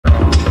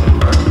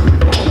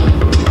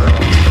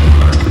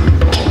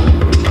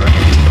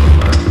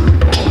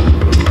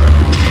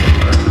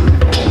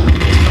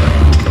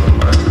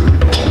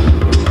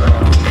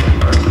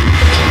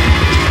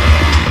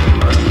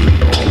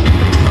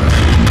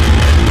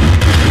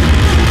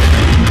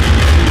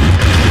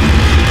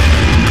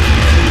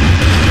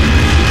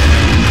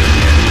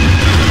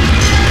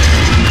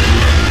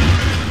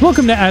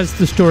Welcome to As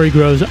the Story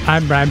Grows.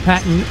 I'm Brian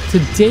Patton.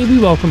 Today we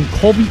welcome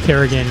Kolby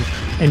Carigan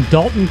and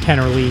Dalton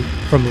Kennerly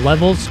from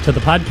Levels to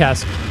the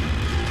podcast.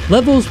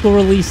 Levels will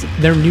release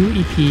their new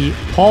EP,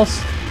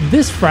 Pulse,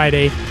 this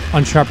Friday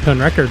on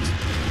Sharptone Records.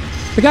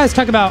 The guys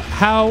talk about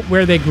how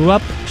where they grew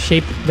up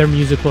shaped their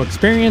musical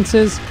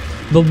experiences,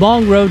 the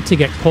long road to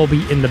get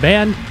Kolby in the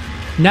band,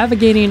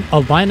 navigating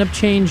a lineup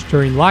change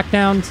during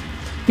lockdowns,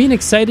 being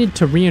excited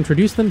to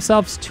reintroduce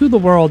themselves to the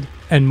world,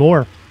 and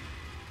more.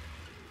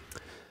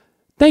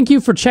 Thank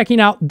you for checking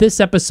out this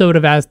episode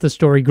of As the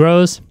Story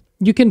Grows.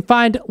 You can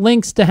find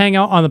links to hang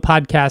out on the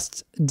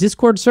podcast's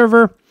Discord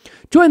server,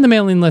 join the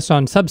mailing list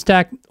on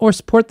Substack, or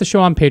support the show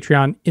on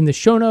Patreon in the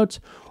show notes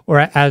or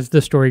at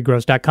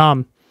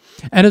asthestorygrows.com.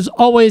 And as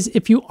always,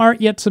 if you aren't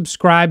yet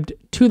subscribed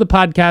to the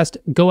podcast,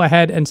 go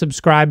ahead and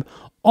subscribe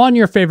on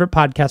your favorite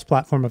podcast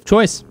platform of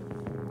choice.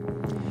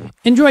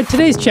 Enjoy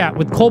today's chat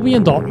with Kolby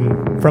and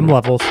Dalton from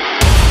Levels.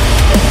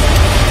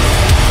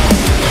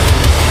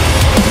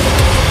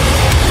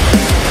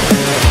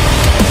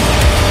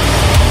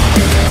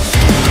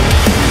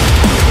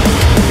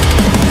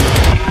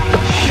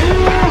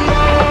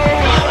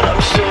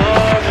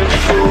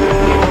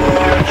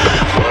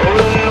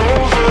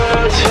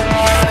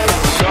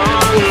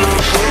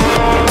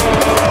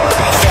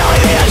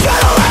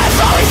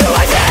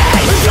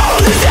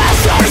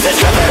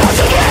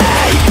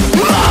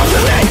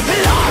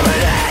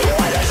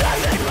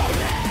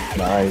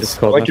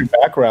 I like your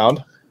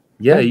background.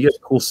 Yeah, you got a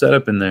cool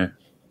setup in there.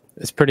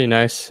 It's pretty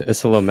nice.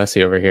 It's a little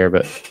messy over here,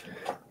 but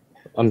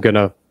I'm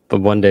gonna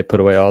one day put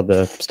away all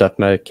the stuff.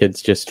 My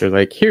kids just are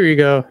like, "Here you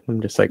go."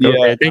 I'm just like,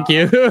 "Okay, thank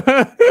you."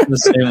 The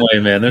same way,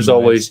 man. There's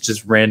always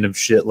just random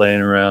shit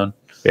laying around.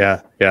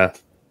 Yeah.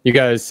 You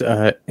guys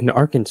in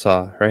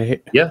Arkansas,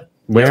 right? Yeah.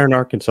 Where in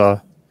Arkansas?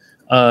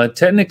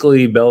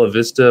 Technically Bella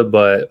Vista,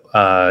 but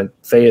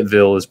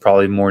Fayetteville is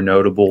probably more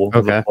notable. Okay.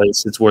 Of the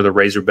place. It's where the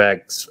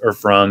Razorbacks are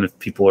from. If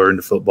people are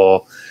into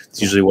football,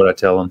 it's usually what I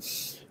tell them.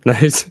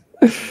 Nice.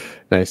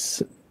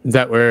 Is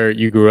that where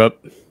you grew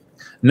up?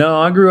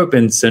 No, I grew up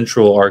in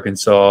central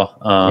Arkansas,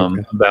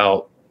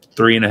 about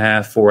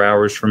 3.5, 4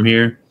 hours from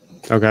here.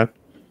 Okay.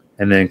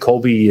 And then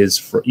Kolby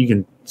is, you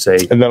can say.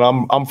 And then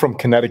I'm from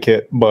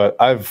Connecticut, but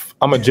I'm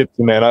a gypsy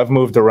man. I've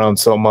moved around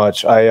so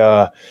much.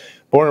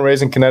 Born and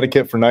raised in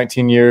Connecticut for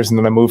 19 years, and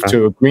then I moved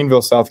to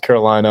Greenville, South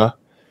Carolina,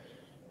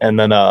 and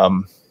then I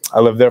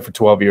lived there for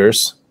 12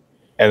 years,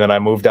 and then I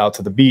moved out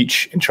to the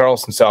beach in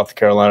Charleston, South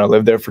Carolina. I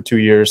lived there for 2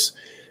 years.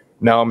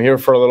 Now I'm here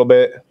for a little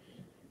bit,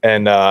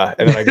 and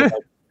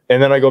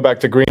then I go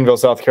back to Greenville,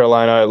 South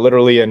Carolina,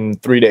 literally in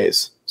 3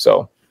 days.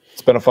 So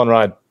it's been a fun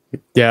ride.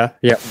 Yeah.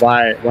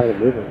 Why the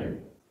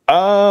moving?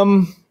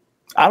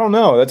 I don't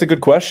know. That's a good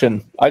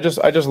question. I just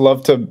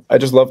love to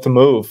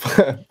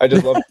move. I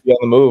just love to be on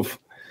the move.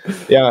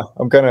 Yeah,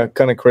 I'm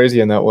kind of crazy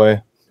in that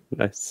way.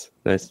 Nice.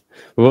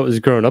 What was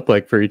growing up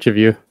like for each of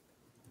you?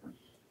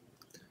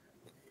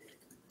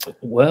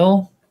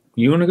 Well,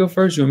 you want to go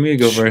first? You want me to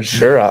go first?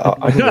 Sure.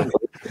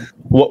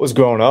 What was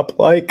growing up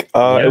like?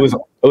 It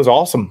was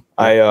awesome.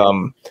 I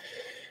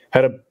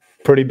had a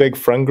pretty big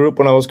friend group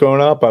when I was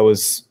growing up. I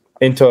was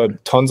into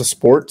tons of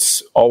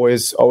sports,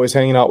 always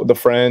hanging out with the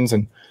friends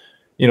and,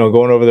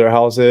 going over their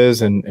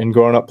houses and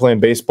growing up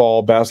playing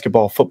baseball,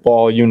 basketball,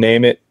 football, you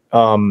name it.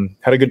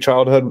 Had a good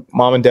childhood,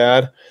 mom and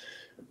dad,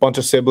 bunch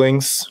of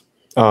siblings,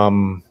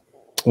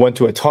 went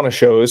to a ton of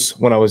shows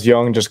when I was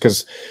young just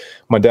because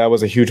my dad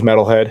was a huge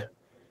metalhead.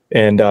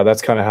 And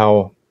that's kind of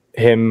how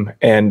him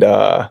and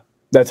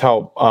that's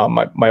how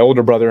my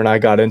older brother and I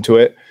got into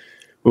it.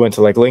 We went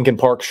to like Linkin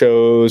Park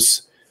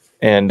shows.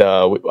 And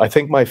I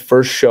think my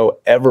first show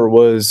ever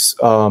was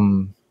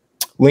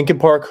Linkin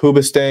Park,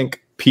 Hoobastank,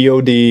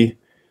 POD.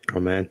 Oh,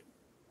 man.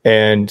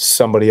 And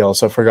somebody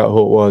else. I forgot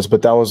who it was.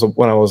 But that was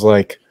when I was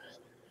like,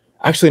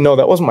 actually, no,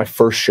 that wasn't my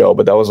first show,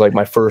 but that was like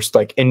my first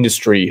like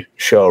industry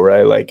show,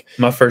 right? Like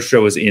my first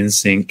show was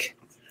NSYNC.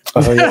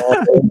 Oh yeah,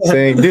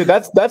 NSYNC. Dude,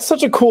 that's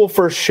such a cool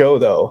first show,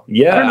 though.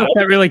 Yeah, I don't know if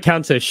that really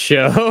counts as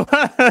show.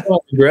 I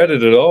don't regret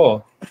it at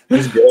all. It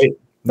was great.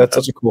 That's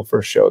such a cool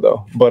first show,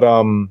 though. But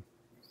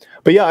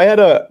yeah, I had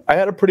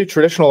a pretty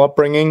traditional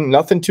upbringing.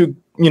 Nothing too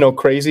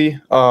crazy.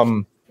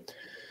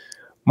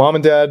 Mom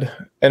and dad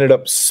ended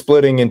up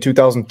splitting in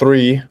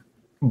 2003,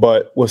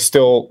 but was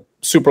still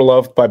super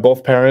loved by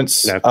both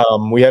parents. Yeah.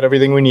 We had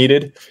everything we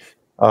needed.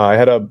 I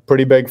had a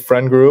pretty big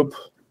friend group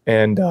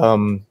and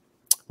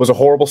was a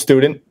horrible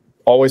student.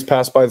 Always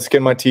passed by the skin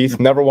of my teeth.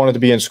 Never wanted to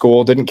be in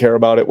school. Didn't care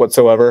about it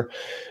whatsoever.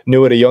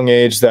 Knew at a young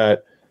age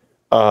that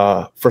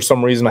for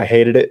some reason I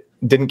hated it.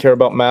 Didn't care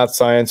about math,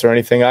 science, or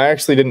anything. I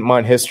actually didn't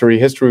mind history.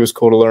 History was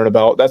cool to learn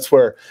about. That's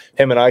where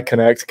him and I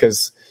connect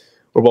because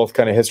we're both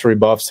kind of history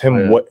buffs.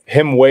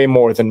 Him way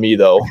more than me,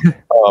 though.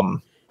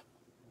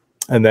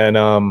 And then,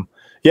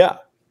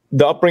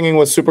 the upbringing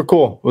was super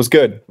cool. It was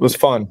good. It was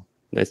fun.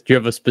 Nice. Do you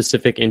have a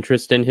specific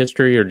interest in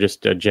history or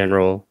just a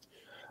general?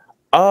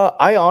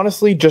 I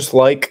honestly just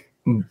like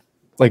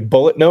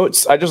bullet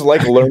notes. I just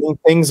like learning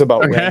things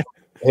about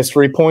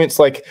history points.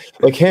 Like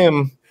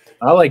him,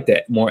 I like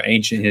that more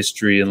ancient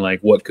history and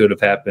like what could have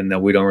happened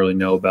that we don't really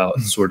know about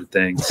sort of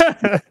things.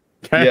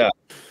 Yeah.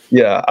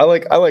 I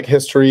like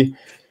history,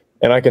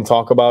 and I can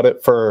talk about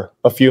it for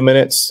a few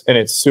minutes, and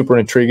it's super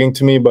intriguing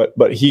to me.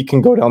 But he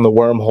can go down the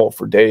wormhole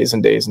for days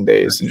and days and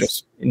days and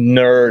just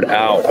nerd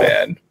out,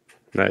 man.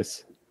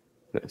 Nice.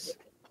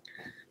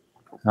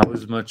 I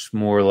was much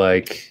more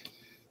like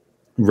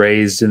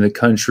raised in the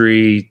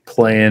country,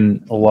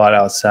 playing a lot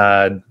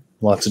outside,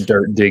 lots of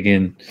dirt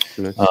digging,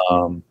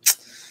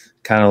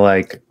 kind of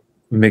like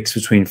mix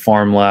between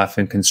farm life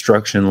and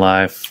construction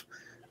life.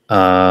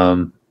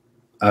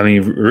 I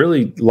mean,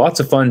 really lots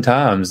of fun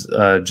times,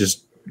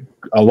 just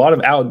a lot of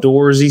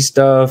outdoorsy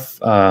stuff,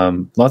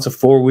 lots of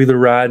four-wheeler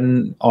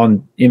riding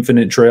on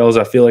infinite trails.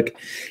 I feel like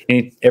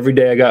every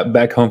day I got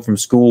back home from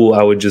school,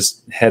 I would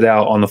just head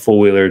out on the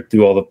four-wheeler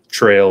through all the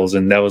trails.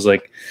 And that was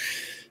like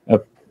a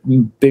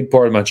big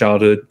part of my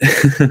childhood.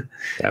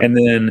 And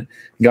then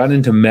got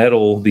into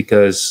metal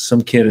because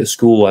some kid at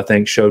school, I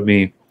think, showed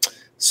me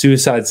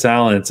Suicide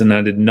Silence, and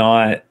I did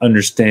not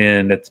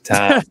understand at the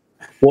time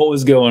what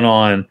was going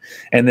on.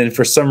 And then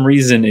for some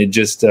reason, it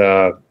just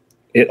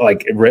it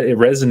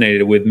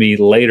resonated with me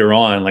later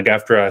on. Like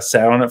after I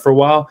sat on it for a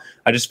while,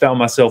 I just found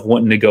myself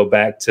wanting to go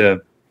back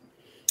to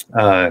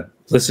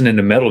listening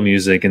to metal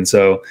music. And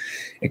so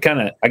I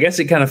guess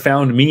it kind of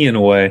found me in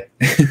a way.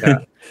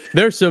 Yeah.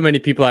 There's so many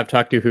people I've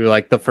talked to who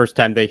like the first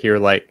time they hear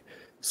like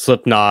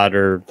Slipknot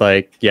or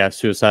like,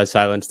 Suicide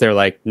Silence, they're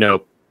like,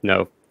 no,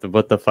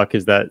 what the fuck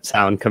is that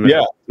sound coming out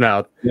of his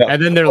mouth? Yeah.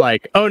 And then they're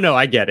like, oh no,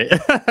 I get it.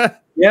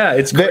 Yeah,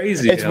 it's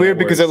crazy. It's weird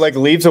because it like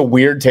leaves a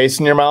weird taste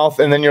in your mouth,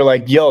 and then you're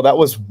like, yo, that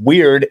was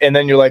weird. And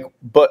then you're like,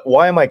 but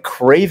why am I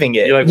craving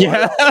it? You're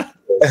like,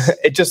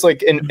 it just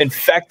like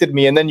infected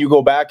me. And then you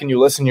go back and you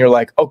listen, you're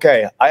like,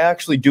 okay, I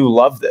actually do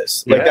love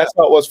this. Like that's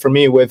how it was for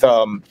me with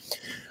I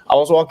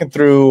was walking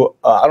through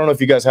I don't know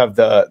if you guys have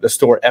the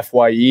store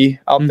FYE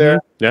out there.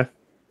 Yeah.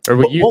 Or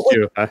we used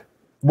to.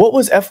 What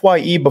was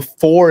FYE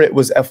before it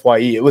was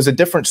FYE? It was a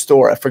different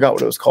store. I forgot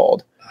what it was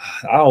called.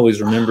 I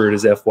always remember it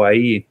as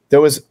FYE. It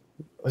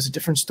was a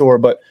different store,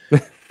 but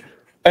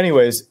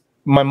anyways,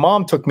 my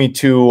mom took me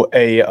to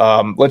a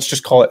let's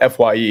just call it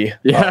FYE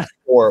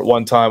store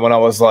one time when I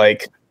was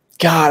like,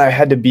 God, I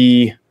had to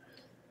be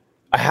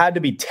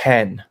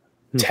 10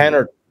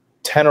 or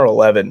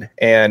 11,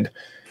 and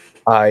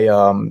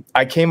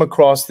I came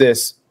across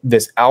this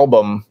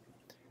album,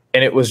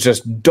 and it was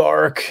just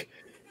dark,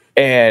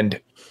 and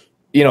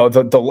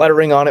the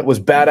lettering on it was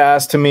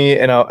badass to me,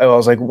 and I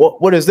was like,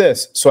 what is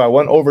this? So I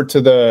went over to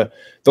the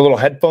little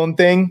headphone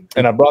thing,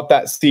 and I brought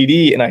that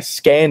CD, and I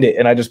scanned it,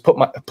 and I just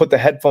put the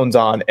headphones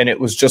on, and it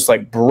was just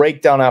like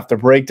breakdown after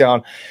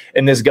breakdown,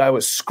 and this guy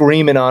was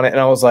screaming on it, and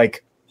I was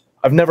like,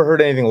 I've never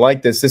heard anything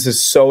like this. This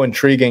is so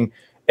intriguing.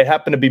 It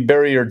happened to be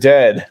Bury Your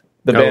Dead,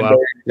 the band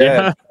Bury Your Dead.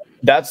 Yeah.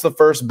 That's the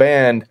first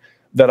band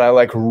that I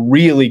like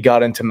really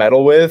got into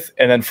metal with,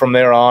 and then from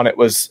there on, it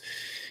was,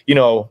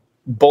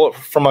 Bullet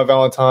for My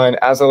Valentine,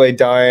 As I Lay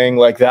Dying,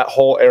 like that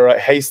whole era,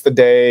 Haste the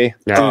Day.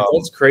 Yeah.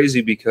 That's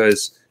crazy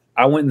because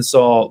I went and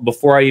saw,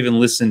 before I even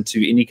listened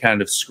to any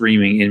kind of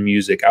screaming in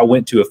music, I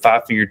went to a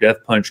Five Finger Death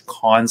Punch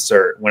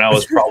concert when I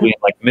was probably in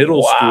like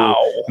middle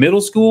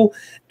school,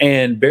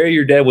 and Bury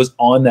Your Dead was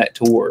on that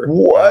tour.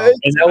 What?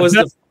 And that was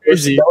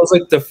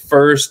like the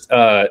first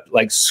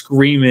like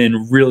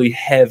screaming, really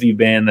heavy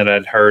band that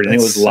I'd heard, and it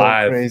was so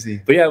live.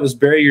 Crazy. But yeah, it was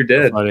Bury Your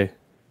Dead. Funny.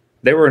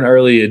 They were an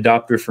early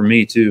adopter for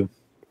me too.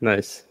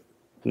 Nice.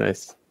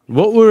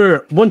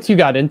 Once you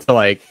got into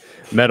like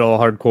metal,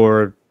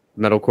 hardcore,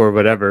 metalcore,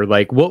 whatever,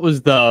 like what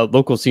was the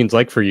local scenes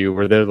like for you?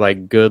 Were there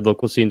like good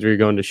local scenes where you're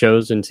going to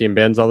shows and seeing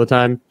bands all the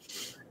time?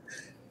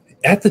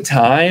 At the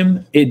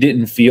time, it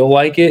didn't feel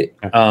like it.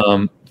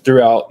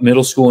 Throughout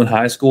middle school and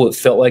high school, it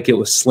felt like it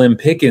was slim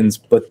pickings.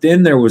 But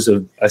then there was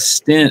a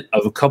stint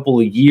of a couple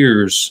of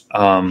years,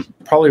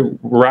 probably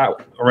right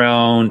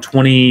around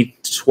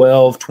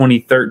 2012,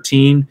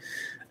 2013,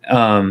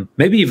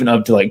 maybe even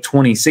up to like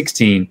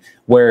 2016,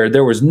 where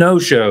there was no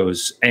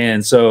shows.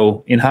 And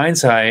so in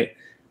hindsight,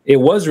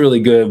 it was really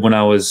good when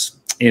I was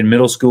in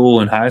middle school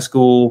and high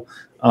school.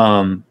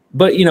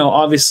 But,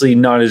 obviously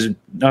not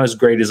as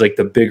great as like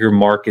the bigger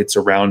markets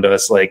around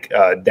us, like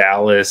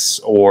Dallas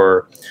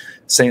or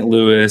St.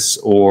 Louis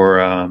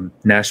or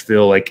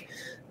Nashville. Like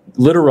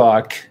Little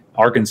Rock,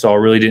 Arkansas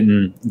really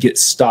didn't get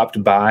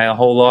stopped by a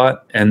whole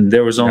lot. And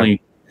there was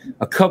only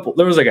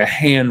there was like a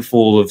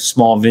handful of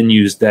small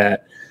venues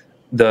that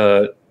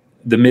the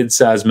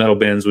mid-sized metal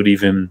bands would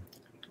even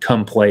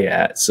come play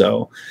at.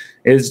 So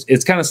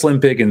it's kind of slim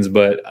pickings,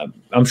 but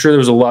I'm sure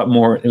there's a lot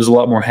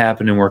more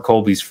happening where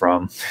Kolby's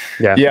from.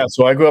 Yeah.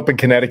 So I grew up in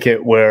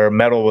Connecticut, where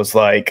metal was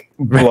like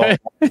blowing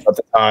up at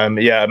the time.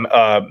 Yeah,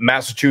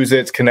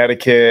 Massachusetts,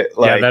 Connecticut,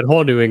 like that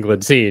whole New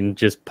England scene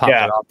just popped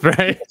up,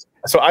 right?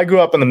 So I grew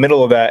up in the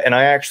middle of that, and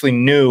I actually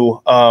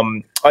knew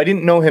I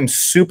didn't know him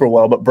super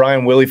well, but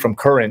Brian Willey from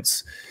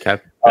Currents.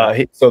 Okay.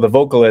 So the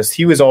vocalist,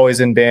 he was always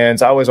in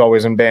bands. I was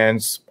always in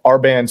bands. Our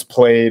bands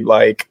played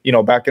like,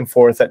 back and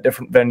forth at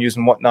different venues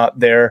and whatnot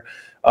there.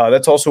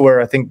 That's also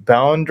where I think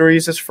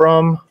Boundaries is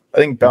from. I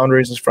think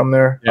Boundaries is from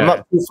there. Yeah. I'm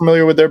not too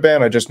familiar with their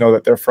band. I just know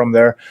that they're from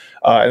there.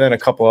 And then a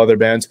couple other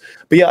bands.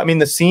 But yeah, I mean,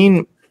 the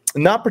scene,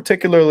 not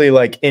particularly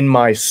like in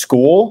my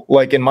school.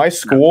 Like in my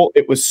school,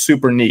 it was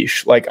super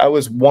niche. Like I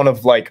was one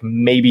of like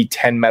maybe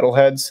 10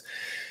 metalheads.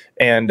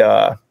 And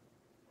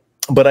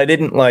but I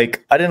didn't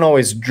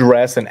always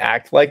dress and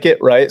act like it,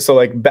 right? So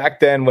like back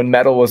then when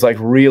metal was like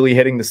really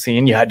hitting the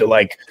scene, you had to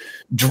like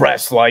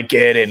dress like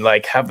it and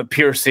like have the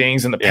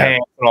piercings and the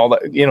pants and all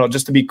that, you know,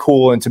 just to be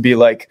cool and to be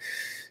like,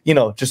 you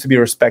know, just to be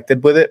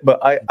respected with it. But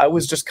I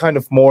was just kind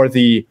of more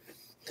the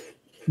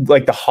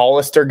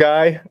Hollister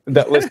guy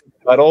that listened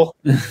to metal.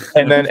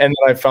 and then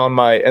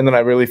I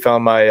really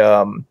found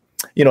my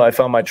you know, I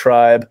found my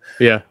tribe.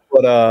 Yeah.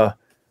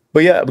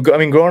 But yeah, I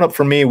mean, growing up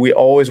for me, we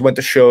always went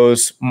to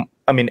shows.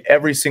 I mean,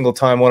 every single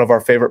time one of our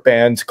favorite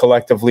bands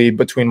collectively,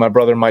 between my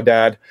brother and my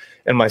dad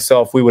and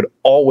myself, we would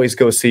always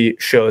go see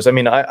shows. I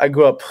mean, I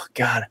grew up,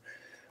 God,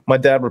 my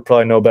dad would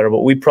probably know better, but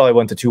we probably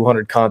went to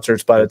 200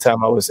 concerts by the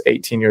time I was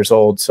 18 years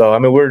old. So, I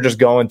mean, we were just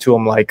going to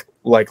them like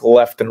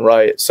left and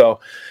right. So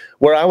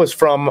where I was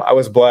from, I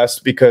was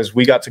blessed because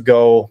we got to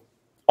go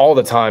all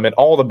the time, and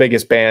all the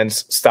biggest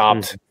bands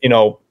stopped, you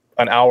know,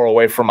 an hour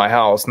away from my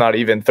house, not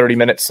even 30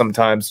 minutes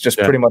sometimes, just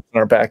pretty much in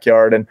our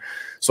backyard. And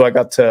so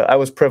I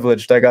was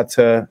privileged. I got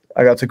to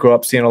grow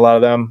up seeing a lot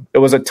of them. It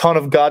was a ton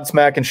of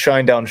Godsmack and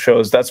Shinedown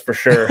shows, that's for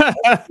sure.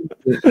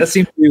 That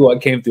seems to be what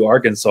came through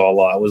Arkansas a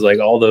lot. It was like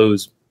all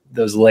those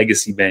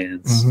legacy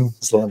bands.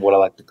 That's what I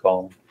like to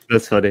call them.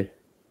 That's funny.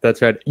 That's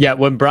right. Yeah,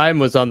 when Brian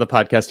was on the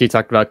podcast, he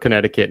talked about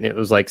Connecticut, and it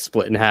was like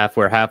split in half,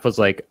 where half was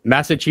like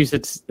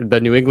Massachusetts, the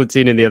New England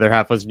scene, and the other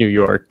half was New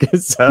York.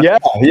 So. Yeah,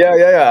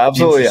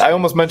 absolutely. I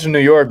almost mentioned New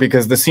York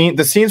because the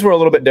scenes were a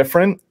little bit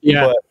different.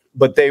 Yeah,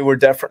 but they were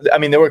definitely. I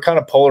mean, they were kind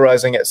of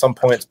polarizing at some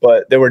points,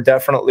 but they were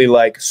definitely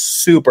like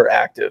super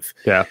active.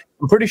 Yeah,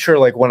 I'm pretty sure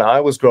like when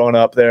I was growing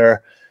up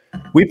there,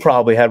 we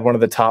probably had one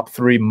of the top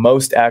 3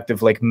 most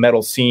active like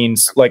metal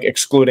scenes, like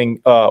excluding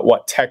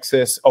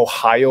Texas.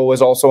 Ohio was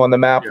also on the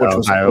map, which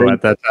was Ohio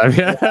at that time.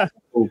 Yeah,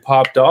 who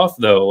popped off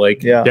though.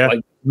 Like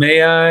like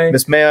May I?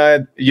 Miss May I?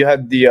 You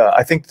had the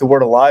I think the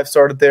Word Alive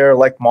started there.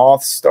 Like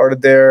Moths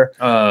started there.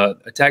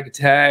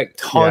 Attack.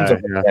 Tons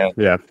of them.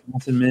 Yeah.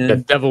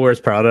 The Devil Wears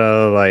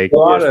Prada. Like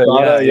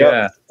Prada,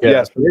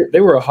 yeah. So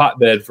they were a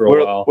hotbed for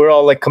a while. We're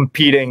all like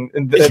competing.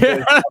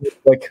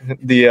 Like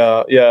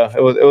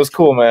it was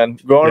cool, man.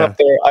 Growing up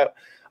there,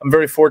 I'm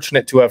very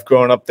fortunate to have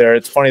grown up there.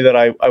 It's funny that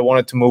I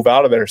wanted to move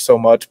out of there so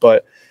much,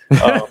 but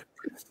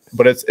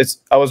but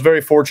I was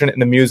very fortunate in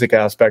the music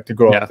aspect to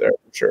grow up there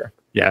for sure.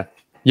 Yeah.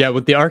 Yeah,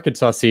 with the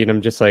Arkansas scene, I'm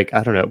just like,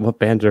 I don't know what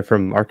bands are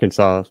from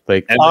Arkansas.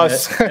 Like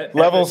us,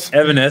 Levels,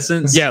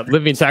 Evanescence. Yeah,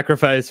 Living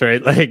Sacrifice,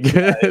 right? Like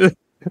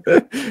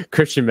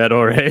Christian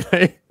metal,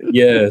 right?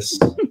 Yes.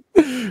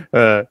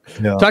 Talk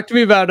to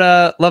me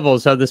about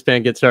Levels. How'd this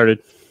band get started?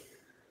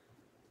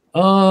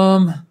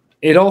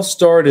 It all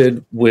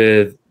started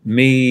with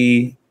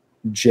me,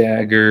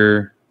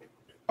 Jagger,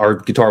 our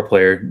guitar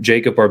player,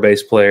 Jacob, our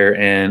bass player,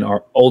 and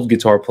our old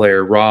guitar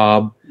player,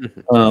 Rob,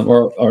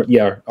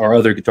 our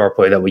other guitar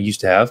player that we used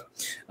to have.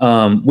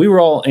 We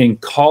were all in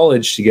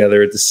college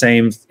together in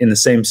the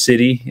same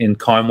city in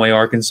Conway,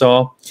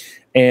 Arkansas.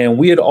 And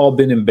we had all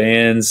been in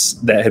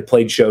bands that had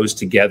played shows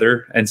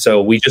together. And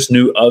so we just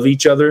knew of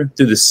each other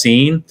through the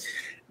scene.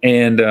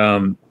 And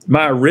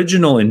my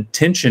original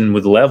intention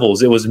with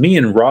Levels, it was me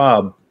and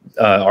Rob,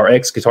 our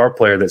ex-guitar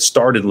player, that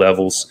started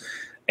Levels.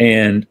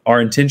 And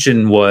our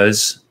intention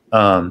was,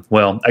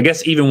 I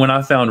guess even when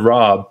I found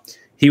Rob,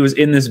 he was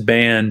in this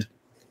band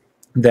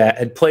that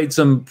had played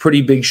some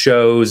pretty big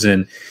shows,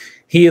 and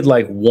he had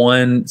like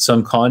won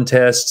some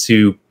contest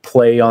to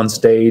play on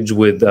stage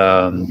with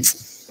All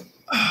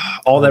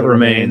That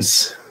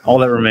Remains.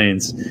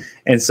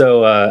 And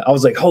so I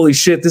was like, holy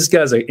shit, this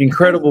guy's an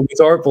incredible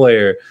guitar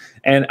player.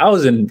 And I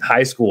was in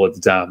high school at the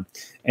time.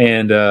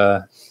 And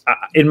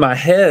in my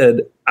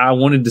head, I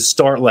wanted to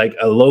start like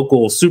a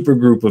local super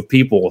group of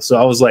people. So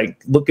I was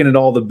like looking at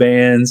all the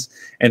bands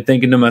and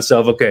thinking to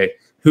myself, okay,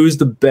 who's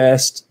the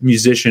best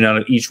musician out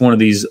of each one of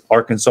these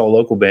Arkansas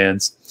local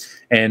bands?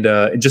 And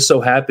it just so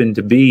happened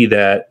to be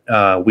that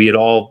we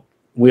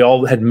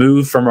all had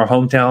moved from our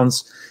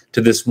hometowns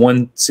to this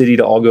one city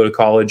to all go to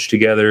college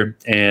together.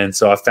 And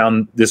so I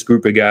found this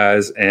group of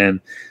guys, and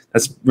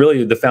that's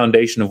really the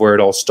foundation of where it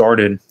all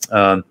started.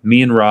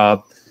 Me and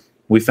Rob,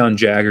 we found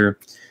Jagger.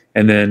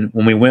 And then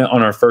when we went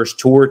on our first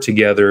tour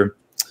together,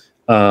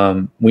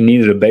 we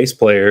needed a bass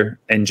player,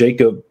 and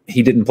Jacob,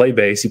 he didn't play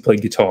bass, he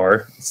played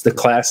guitar. It's the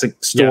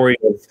classic story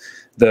of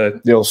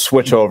the old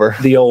switch over,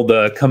 the old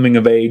coming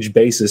of age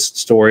bassist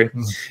story.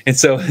 And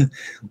so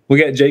we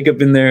got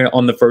Jacob in there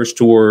on the first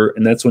tour,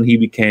 and that's when he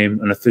became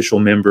an official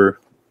member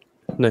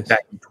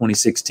back in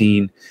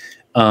 2016.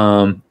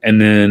 And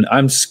then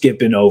I'm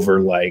skipping over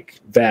like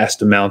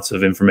vast amounts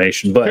of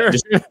information, but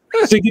just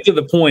to get to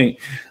the point,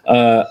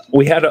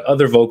 we had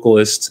another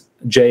vocalist,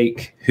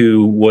 Jake,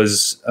 who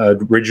was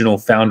original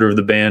founder of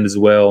the band as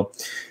well.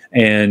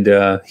 And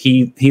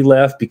he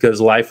left because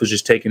life was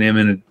just taking him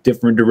in a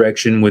different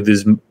direction with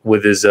his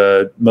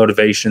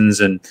motivations.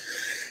 And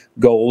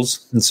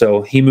goals. And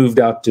so he moved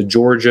out to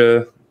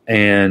Georgia,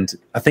 and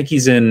I think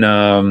he's in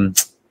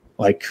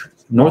like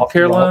North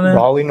Carolina.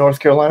 Raleigh, North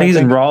Carolina. I think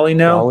he's in Raleigh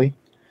now. Raleigh.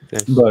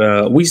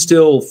 But we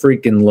still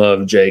freaking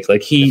love Jake.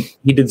 Like he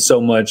did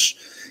so much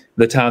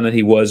the time that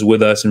he was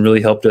with us and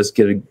really helped us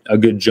get a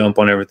good jump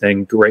on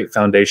everything. Great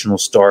foundational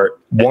start.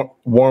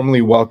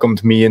 Warmly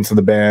welcomed me into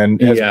the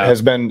band.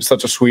 Has been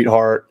such a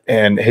sweetheart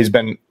and has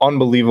been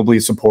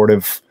unbelievably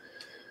supportive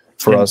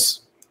for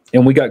us.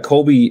 And we got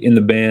Kolby in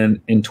the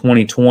band in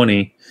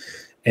 2020.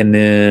 And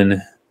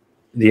then,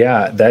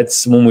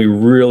 that's when we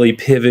really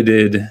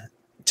pivoted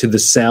to the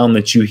sound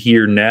that you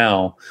hear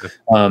now.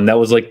 That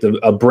was like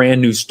a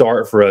brand new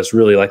start for us,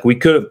 really. Like we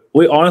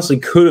honestly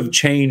could have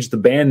changed the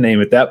band name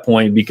at that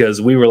point,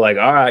 because we were like,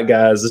 all right,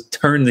 guys, let's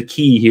turn the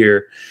key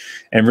here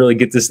and really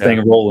get this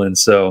thing rolling.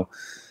 So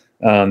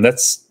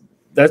that's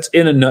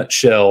in a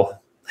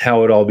nutshell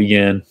how it all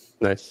began.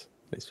 Nice.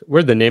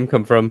 Where'd the name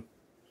come from?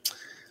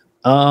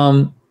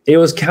 It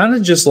was kind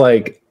of just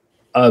like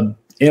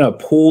in a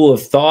pool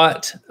of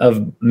thought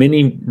of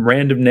many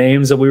random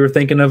names that we were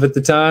thinking of at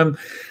the time.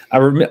 I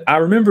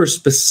remember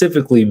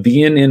specifically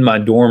being in my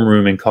dorm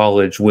room in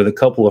college with a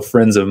couple of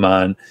friends of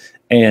mine.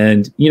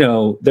 And,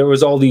 there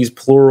was all these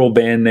plural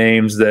band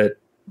names that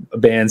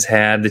bands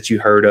had that you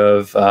heard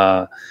of,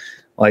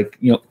 like,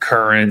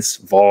 Currents,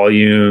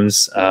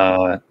 Volumes.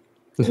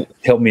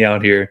 Help me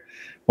out here.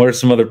 What are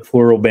some other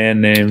plural band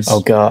names?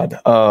 Oh, God.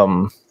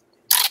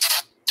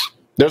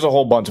 There's a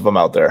whole bunch of them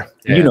out there.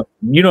 Yeah.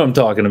 You know what I'm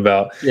talking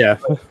about. Yeah.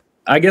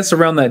 I guess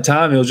around that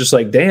time, it was just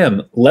like,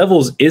 damn,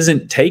 Levels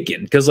isn't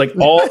taken, because like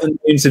all the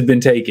names had been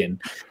taken.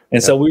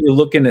 And so we were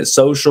looking at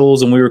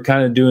socials, and we were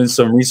kind of doing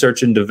some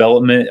research and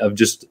development of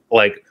just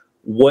like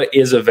what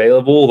is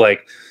available,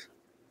 like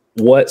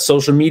what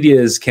social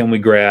medias can we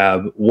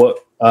grab, what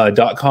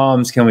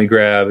 .coms can we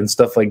grab, and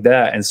stuff like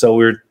that. And so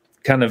we were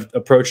kind of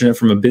approaching it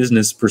from a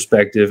business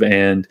perspective.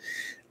 And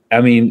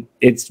I mean,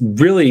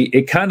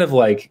 it kind of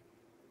like,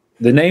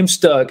 the name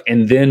stuck,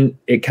 and then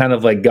it kind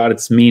of like got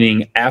its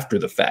meaning after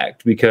the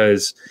fact,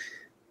 because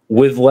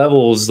with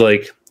Levels,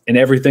 like in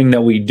everything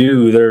that we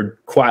do, there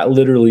quite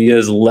literally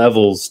is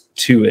levels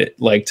to it,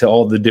 like to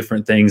all the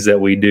different things that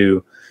we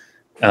do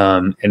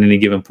at any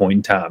given point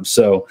in time.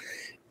 So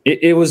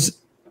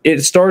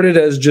it started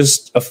as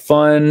just a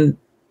fun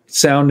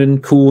sounding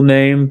cool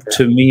name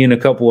to me and a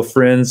couple of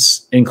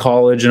friends in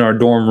college in our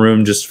dorm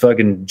room, just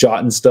fucking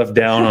jotting stuff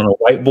down on a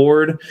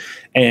whiteboard.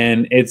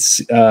 And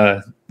it's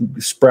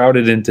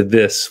sprouted into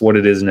what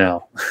it is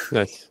now.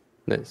 Nice.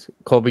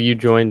 Kolby, you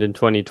joined in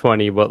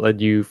 2020. What led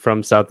you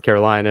from South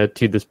Carolina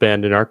to this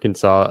band in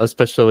Arkansas,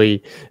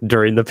 especially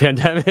during the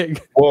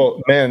pandemic?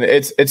 Well, man,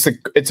 it's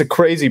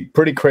a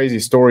pretty crazy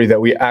story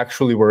that we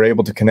actually were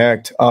able to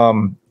connect.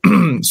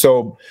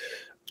 So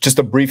just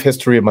a brief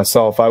history of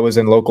myself. I was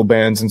in local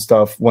bands and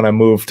stuff when I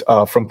moved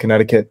from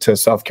Connecticut to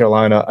South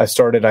Carolina. I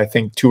started, I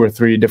think, 2 or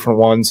 3 different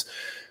ones,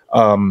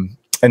 and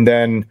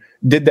then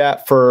did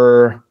that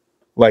for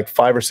like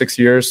 5 or 6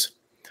 years.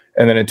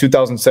 And then in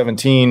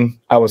 2017,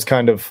 I was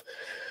kind of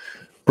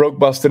broke,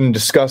 busted, and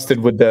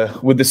disgusted with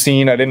the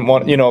scene. I didn't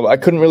want, I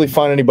couldn't really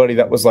find anybody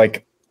that was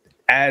like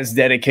as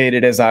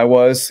dedicated as I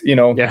was,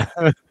 Yeah.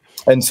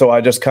 And so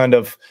I just kind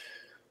of,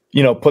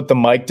 put the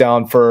mic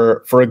down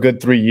for a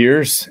good 3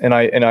 years. And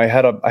I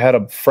had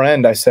a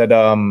friend, I said,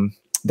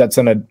 that's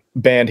in a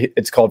band.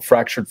 It's called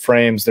Fractured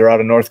Frames. They're out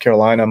of North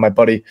Carolina. My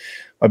buddy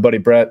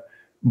Brett.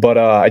 But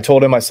I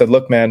told him, I said,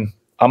 look, man,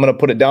 I'm going to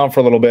put it down for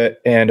a little bit.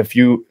 And if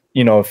you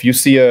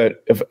see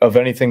of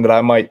anything that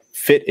I might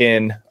fit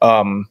in,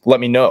 let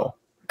me know.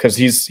 Cause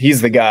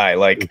he's the guy,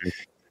 like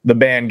the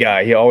band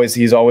guy.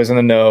 He's always in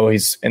the know.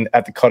 He's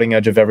at the cutting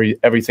edge of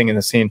everything in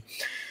the scene.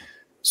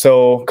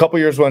 So a couple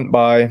years went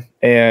by,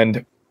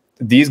 and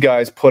these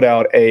guys put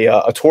out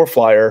a tour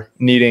flyer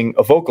needing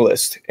a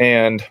vocalist,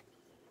 and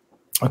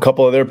a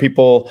couple of their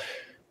people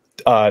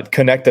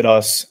connected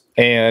us.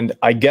 And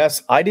I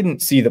guess I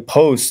didn't see the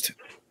post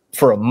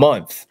for a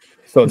month.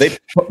 So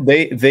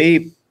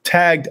they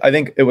tagged, I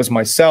think it was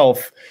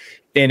myself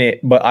in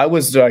it, but I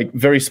was like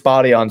very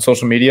spotty on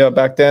social media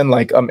back then,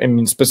 like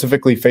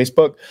specifically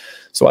Facebook.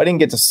 So I didn't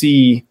get to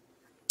see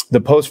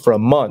the post for a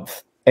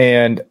month.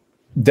 And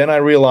then I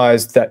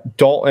realized that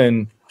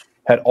Dalton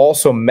had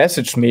also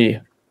messaged me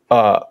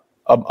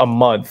a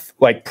month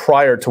like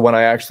prior to when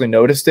I actually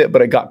noticed it,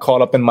 but it got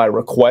caught up in my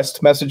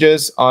request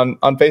messages on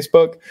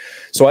Facebook.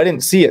 So I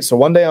didn't see it. So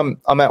one day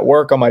I'm at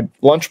work on my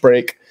lunch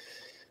break,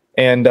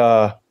 and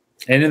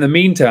in the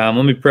meantime,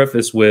 let me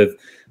preface with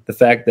the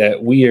fact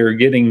that we are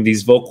getting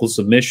these vocal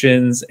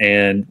submissions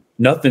and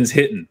nothing's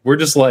hitting. We're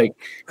just like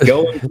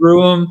going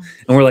through them,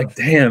 and we're like,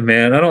 damn,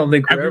 man, I don't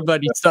think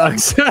everybody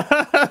sucks.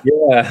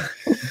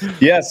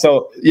 Yeah.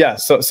 So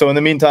in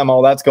the meantime,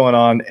 all that's going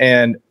on.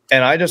 And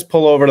I just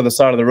pull over to the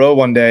side of the road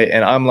one day,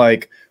 and I'm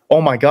like,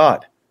 oh my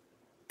God,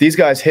 these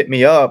guys hit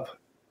me up,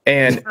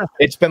 and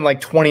it's been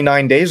like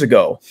 29 days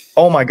ago.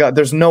 Oh my God,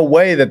 there's no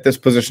way that this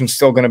position's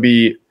still going to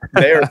be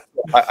there.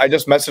 I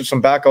just messaged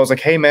him back. I was like,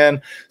 hey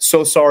man,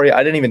 so sorry.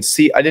 I didn't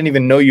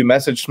even know you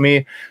messaged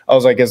me. I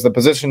was like, is the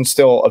position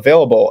still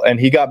available? And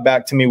he got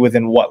back to me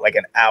within like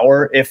an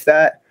hour, if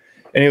that.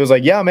 And he was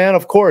like, yeah, man,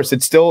 of course.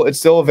 It's still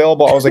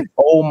available. I was like,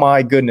 oh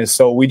my goodness.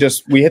 So we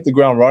hit the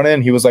ground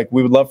running. He was like,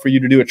 we would love for you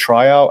to do a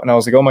tryout. And I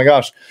was like, oh my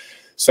gosh.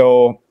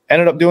 So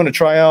ended up doing a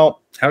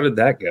tryout. How did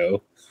that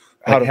go?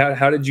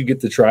 How did you get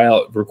the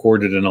tryout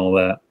recorded and all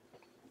that?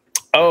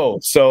 Oh,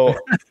 so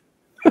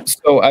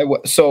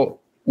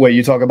wait,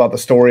 you talk about the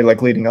story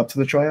like leading up to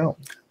the tryout,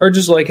 or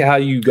just like how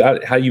you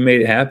made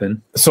it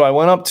happen? So I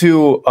went up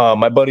to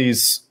my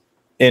buddies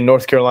in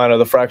North Carolina,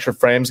 the Fractured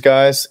Frames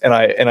guys, and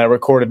I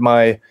recorded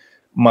my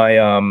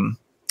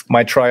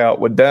tryout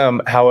with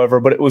them. However,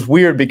 but it was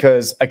weird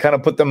because I kind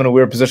of put them in a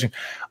weird position.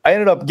 I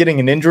ended up getting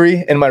an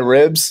injury in my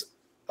ribs,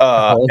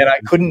 and I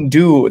couldn't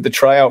do the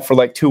tryout for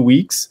like 2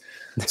 weeks.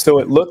 So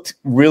it looked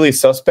really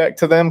suspect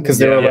to them because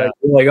they were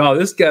like, oh,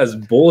 this guy's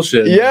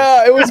bullshit.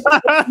 Yeah, it was.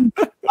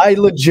 I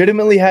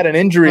legitimately had an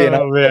injury, and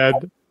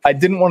I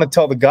didn't want to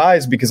tell the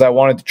guys because I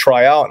wanted to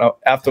try out. And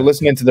after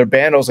listening to their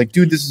band, I was like,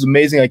 dude, this is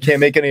amazing. I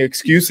can't make any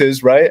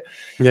excuses, right?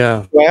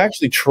 Yeah. So I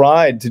actually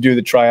tried to do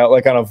the tryout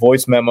like on a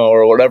voice memo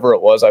or whatever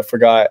it was. I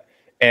forgot.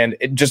 And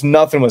it just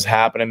nothing was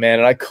happening, man.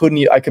 And I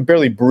could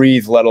barely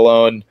breathe, let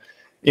alone,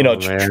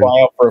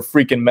 try out for a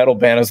freaking metal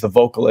band as the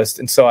vocalist.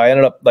 And so I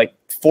ended up like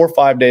 4 or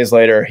 5 days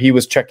later, he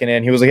was checking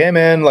in. He was like, hey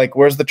man, like,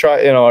 where's the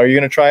try? Are you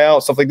going to try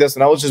out? Stuff like this.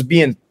 And I was just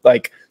being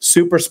like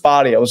super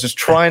spotty. I was just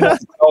trying not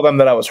to tell them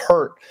that I was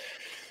hurt.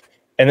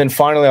 And then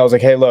finally I was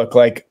like, hey, look,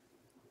 like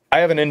I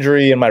have an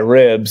injury in my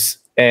ribs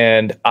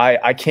and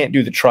I can't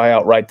do the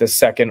tryout right this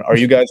second. Are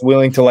you guys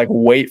willing to like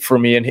wait for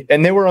me?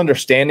 And they were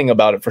understanding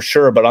about it for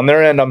sure. But on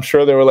their end, I'm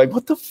sure they were like,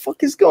 what the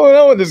fuck is going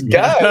on with this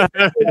guy?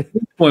 At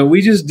this point,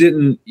 we just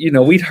didn't,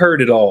 we'd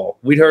heard it all.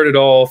 We'd heard it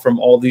all from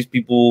all these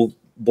people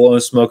blowing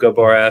smoke up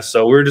our ass.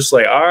 So we're just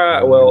like, all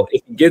right, well,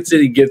 if he gets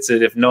it, he gets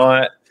it. If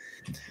not,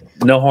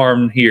 no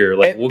harm here.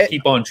 Like, we'll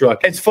keep on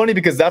trucking. It's funny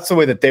because that's the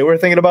way that they were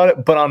thinking about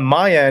it. But on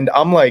my end,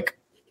 I'm like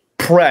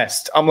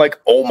pressed. I'm like,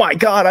 oh my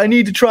God, I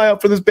need to try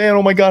out for this band.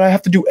 Oh my God, I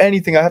have to do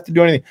anything.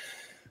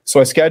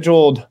 So I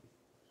scheduled,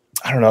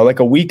 I don't know, like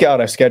a week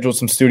out, I scheduled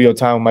some studio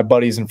time with my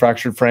buddies in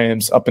Fractured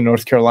Frames up in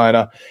North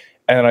Carolina.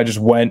 And I just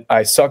went,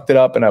 I sucked it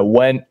up and I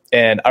went.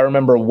 And I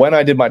remember when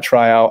I did my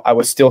tryout, I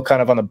was still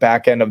kind of on the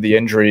back end of the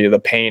injury, the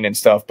pain and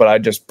stuff, but I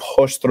just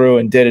pushed through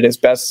and did it as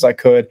best as I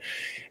could.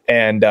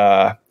 And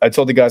I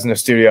told the guys in the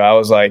studio, I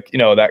was like,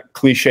 that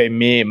cliche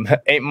meme,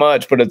 ain't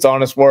much, but it's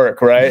honest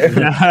work, right?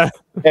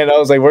 And I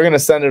was like, we're going to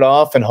send it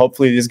off and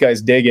hopefully these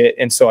guys dig it.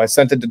 And so I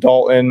sent it to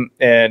Dalton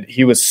and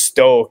he was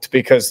stoked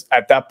because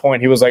at that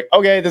point he was like,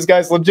 okay, this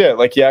guy's legit.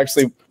 Like he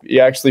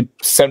actually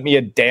sent me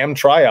a damn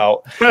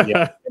tryout.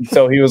 And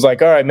so he was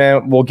like, all right,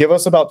 man, well, give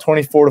us about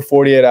 24 to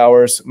 48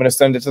 hours. I'm going to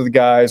send it to the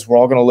guys. We're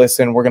all going to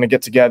listen. We're going to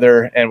get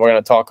together and we're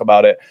going to talk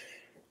about it.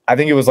 I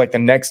think it was like the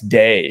next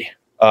day.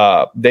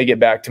 They get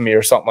back to me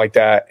or something like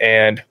that.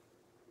 And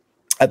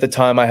at the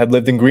time I had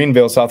lived in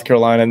Greenville, South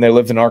Carolina, and they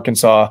lived in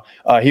Arkansas.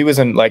 He was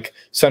in like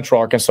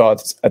central Arkansas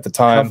at the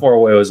time. How far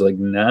away was it? Like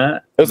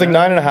not? It was like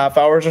 9.5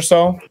 hours or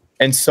so.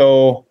 And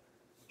so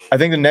I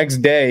think the next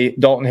day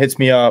Dalton hits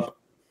me up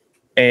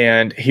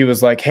and he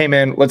was like, hey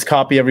man, let's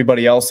copy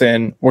everybody else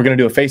in. We're going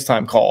to do a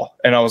FaceTime call.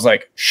 And I was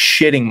like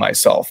shitting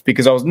myself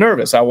because I was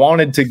nervous. I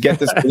wanted to get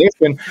this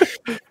position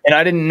and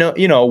I didn't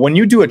know, when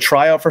you do a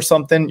tryout for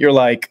something, you're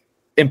like,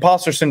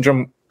 imposter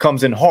syndrome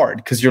comes in hard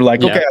because you're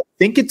like, okay, I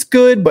think it's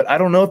good, but I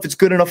don't know if it's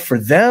good enough for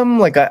them.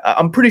 Like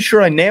I'm pretty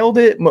sure I nailed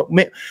it.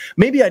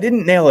 Maybe I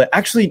didn't nail it.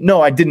 Actually,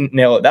 no, I didn't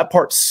nail it. That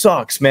part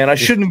sucks, man. I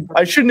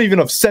shouldn't even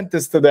have sent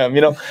this to them,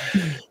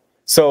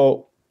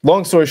 So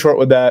long story short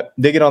with that,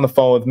 they get on the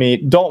phone with me.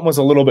 Dalton was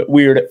a little bit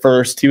weird at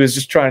first. He was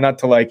just trying not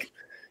to like,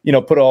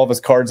 put all of his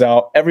cards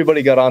out.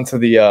 Everybody got onto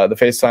the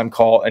FaceTime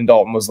call and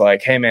Dalton was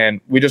like, hey man,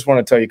 we just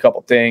want to tell you a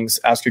couple things,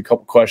 ask you a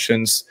couple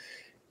questions.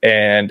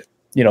 And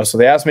so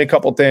they asked me a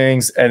couple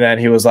things and then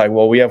he was like,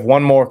 well, we have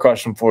one more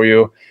question for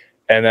you.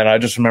 And then I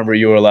just remember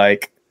you were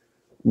like,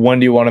 when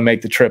do you want to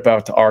make the trip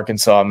out to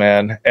Arkansas,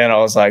 man? And I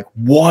was like,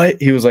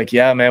 what? He was like,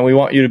 yeah, man, we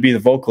want you to be the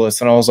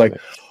vocalist. And I was like,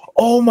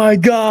 oh my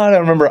God.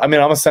 I'm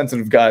a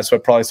sensitive guy, so I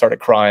probably started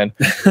crying.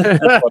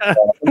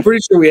 I'm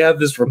pretty sure we have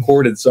this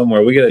recorded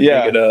somewhere. We got to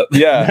dig it up.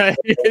 Yeah.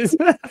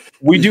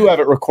 We do have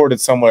it recorded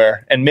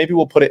somewhere and maybe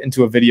we'll put it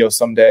into a video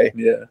someday.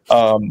 Yeah.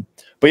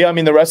 But yeah,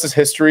 the rest is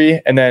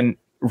history. And then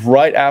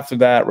right after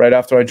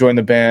I joined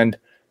the band,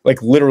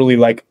 like literally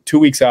like 2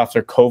 weeks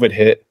after COVID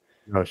hit.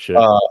 Oh shit.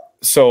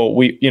 So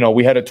we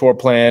had a tour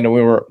planned and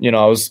we were,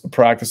 I was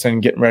practicing,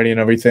 getting ready and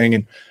everything.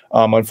 And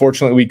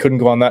unfortunately we couldn't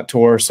go on that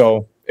tour.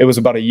 So it was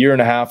about 1.5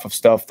 years of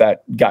stuff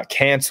that got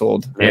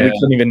canceled and we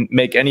couldn't even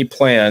make any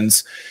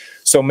plans.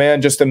 So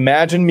man, just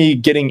imagine me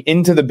getting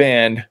into the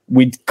band.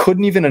 We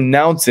couldn't even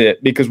announce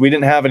it because we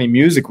didn't have any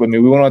music with me.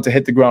 We wanted to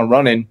hit the ground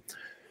running.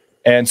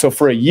 And so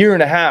for a year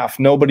and a half,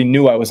 nobody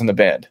knew I was in the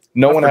band.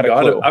 No one had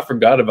a clue. I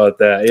forgot about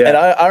that. Yeah. And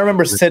I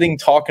remember sitting,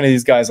 talking to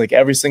these guys like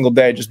every single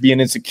day, just being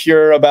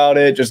insecure about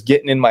it, just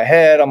getting in my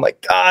head. I'm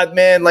like, God,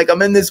 man, like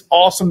I'm in this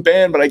awesome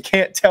band, but I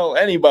can't tell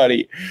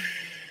anybody. It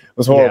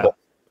was horrible. Yeah.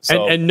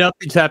 So, and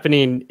nothing's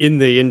happening in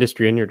the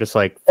industry, and you're just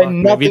like, fuck,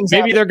 maybe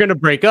they're going to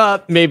break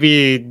up.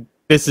 Maybe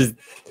this is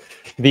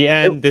the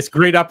end. This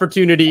great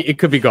opportunity, it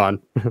could be gone.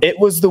 It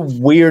was the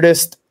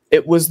weirdest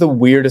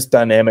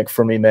dynamic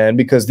for me, man,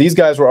 because these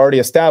guys were already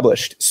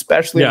established,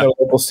 especially in the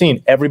local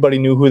scene. Everybody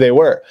knew who they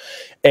were.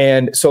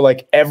 And so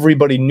like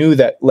everybody knew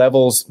that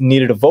Levels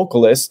needed a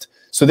vocalist.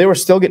 So they were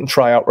still getting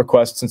tryout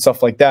requests and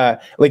stuff like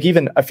that. Like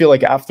even I feel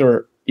like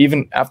after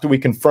we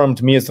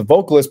confirmed me as the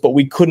vocalist, but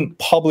we couldn't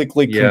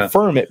publicly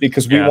confirm it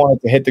because we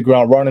wanted to hit the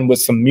ground running with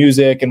some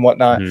music and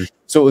whatnot. Mm-hmm.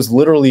 So it was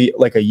literally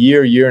like a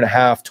year and a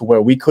half to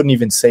where we couldn't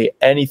even say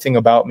anything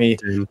about me.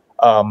 Mm-hmm.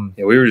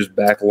 We were just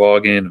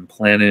backlogging and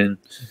planning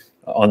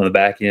on the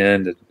back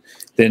end. And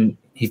then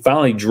he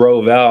finally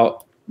drove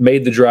out,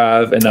 made the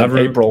drive, and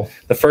April.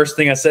 The first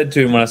thing I said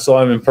to him when I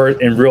saw him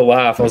in real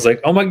life, I was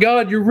like, "Oh my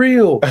God, you're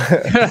real!"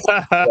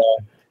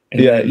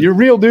 You're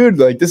real, dude.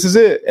 Like this is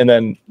it. And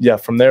then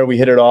from there we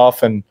hit it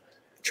off and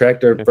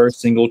tracked our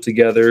first single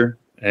together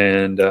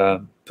and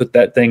put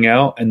that thing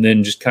out, and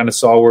then just kind of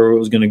saw where it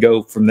was going to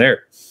go from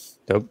there.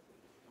 Dope.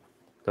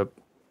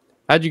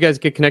 How'd you guys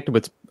get connected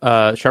with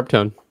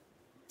Sharptone?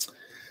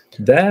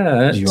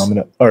 That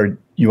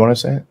you want to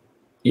say it?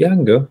 Yeah, I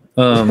can go.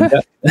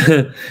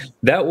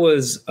 That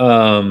was,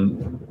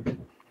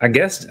 I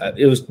guess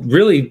it was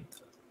really,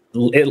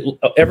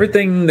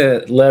 everything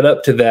that led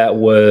up to that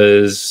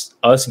was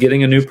us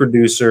getting a new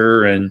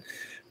producer and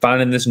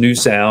finding this new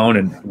sound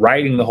and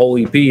writing the whole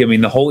EP. I mean,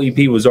 the whole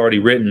EP was already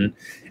written.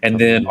 And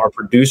then our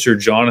producer,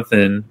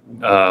 Jonathan,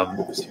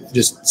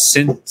 just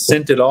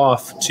sent it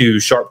off to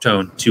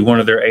Sharptone, to one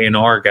of their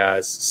A&R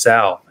guys,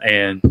 Sal.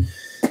 And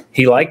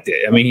he liked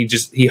it. I mean,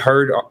 he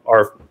heard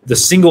the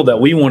single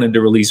that we wanted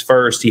to release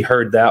first. He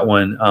heard that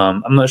one.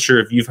 I'm not sure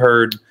if you've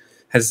heard.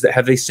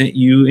 Have they sent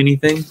you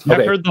anything?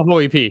 I've heard the whole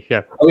EP.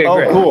 Yeah. Okay,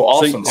 great. Cool.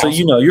 Awesome. So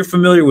you're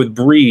familiar with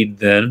Breed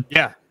then?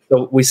 Yeah.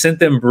 So we sent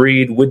them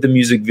Breed with the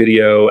music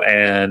video,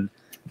 and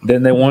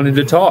then they wanted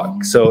to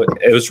talk. So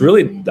it was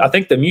really, I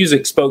think the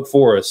music spoke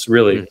for us,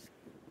 really.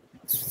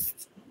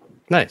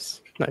 Nice.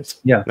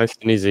 Yeah. Nice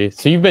and easy.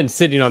 So you've been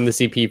sitting on this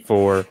EP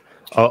for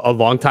a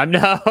long time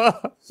now.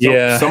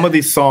 Some of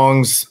these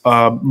songs,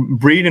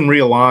 Breed and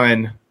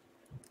Realign,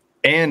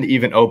 and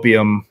even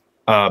Opium,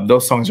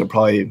 those songs are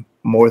probably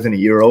more than a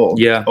year old.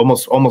 Yeah,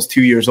 almost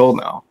 2 years old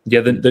now.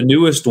 Yeah, the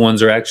newest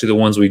ones are actually the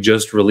ones we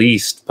just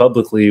released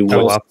publicly.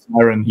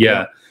 Siren.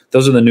 Yeah,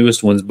 those are the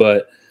newest ones.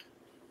 But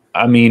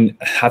I mean,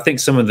 I think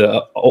some of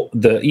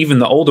the even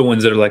the older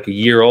ones that are like a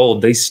year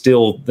old, they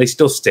still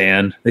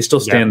stand. They still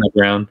stand the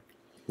ground.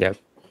 Yeah,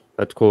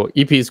 that's cool.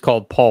 EP is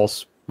called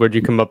Pulse. Where'd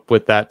you come up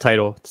with that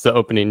title? It's the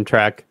opening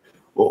track.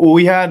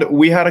 We had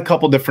a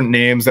couple different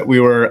names that we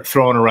were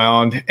throwing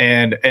around,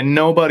 and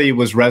nobody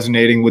was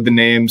resonating with the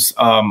names.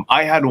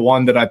 I had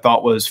one that I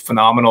thought was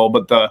phenomenal,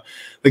 but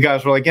the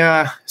guys were like,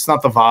 "Yeah, it's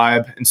not the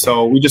vibe." And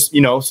so we just,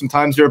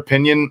 sometimes your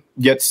opinion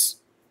gets,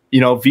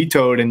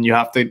 vetoed, and you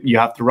have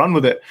to run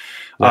with it.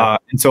 Yeah.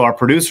 And so our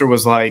producer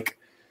was like,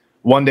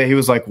 one day he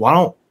was like, "Why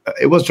don't?"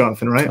 It was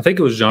Jonathan, right? I think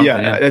it was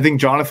Jonathan. Yeah, I think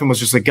Jonathan was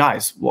just like,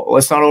 "Guys,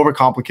 let's not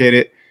overcomplicate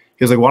it."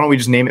 He was like, "Why don't we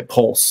just name it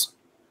Pulse?"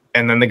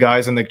 And then the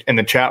guys in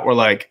the chat were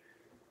like,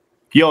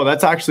 "Yo,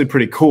 that's actually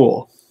pretty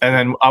cool." And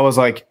then I was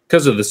like,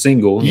 because of the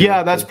single.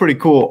 Yeah, that's pretty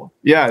cool.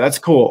 Yeah, that's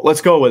cool.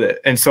 Let's go with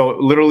it. And so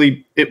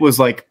literally it was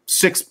like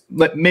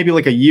maybe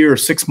like a year,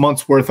 6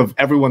 months worth of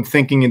everyone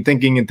thinking and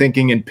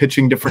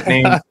pitching different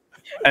names.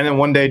 And then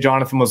one day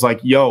Jonathan was like,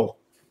 "Yo,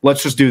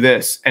 let's just do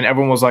this." And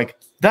everyone was like,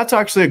 "That's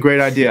actually a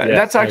great idea." Yeah,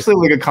 that's actually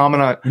like a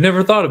common. I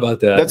never thought about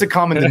that. That's a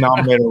common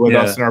denominator with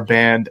us in our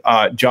band.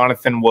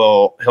 Jonathan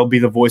he'll be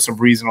the voice of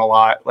reason a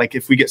lot. Like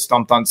if we get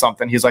stumped on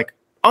something, he's like,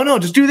 "Oh no,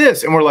 just do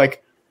this," and we're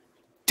like,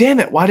 "Damn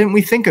it, why didn't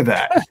we think of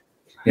that?"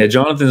 Yeah,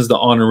 Jonathan is the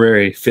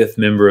honorary fifth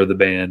member of the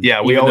band.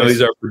 Yeah, even though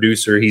he's our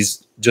producer,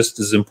 he's just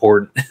as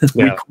important.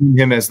 We call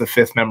him as the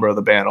fifth member of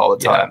the band all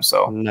the time.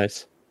 So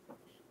nice.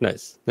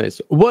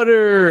 What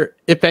are,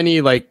 if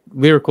any, like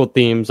lyrical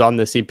themes on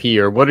this EP,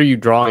 or what are you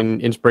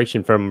drawing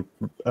inspiration from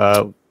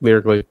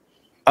lyrically?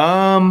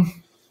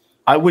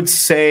 I would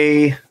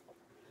say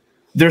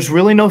there's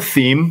really no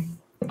theme.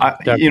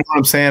 You know what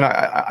I'm saying?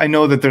 I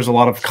know that there's a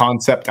lot of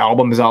concept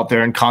albums out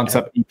there and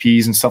concept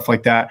EPs and stuff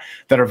like that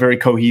are very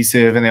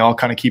cohesive and they all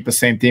kind of keep the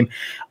same theme.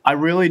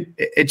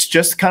 It's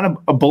just kind of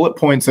a bullet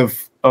points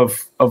of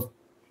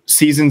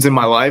seasons in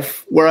my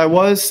life where I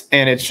was,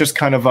 and it's just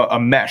kind of a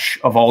mesh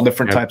of all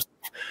different types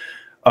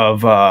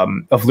of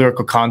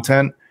lyrical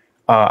content.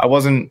 I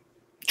wasn't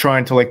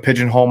trying to like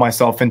pigeonhole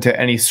myself into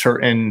any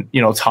certain,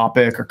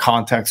 topic or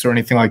context or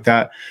anything like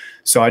that.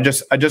 So I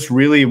just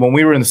really, when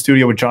we were in the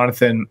studio with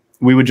Jonathan,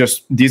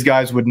 these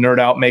guys would nerd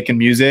out making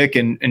music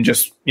and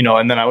just,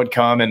 and then I would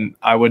come and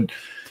I would,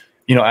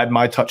 add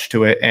my touch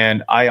to it.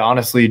 And I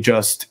honestly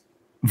just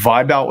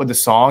vibe out with the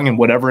song, and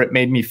whatever it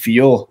made me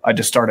feel, I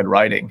just started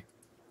writing.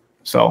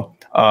 So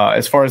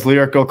as far as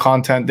lyrical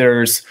content,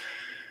 there's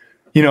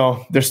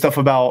stuff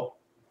about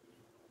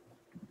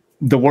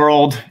the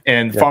world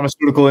and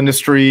pharmaceutical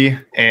industry,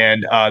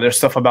 and there's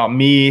stuff about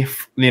me,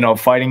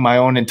 fighting my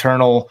own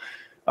internal,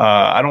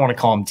 I don't want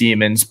to call them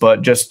demons,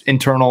 but just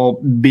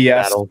internal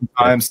BS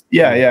sometimes.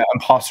 Yeah.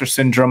 Imposter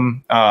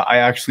syndrome.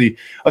 I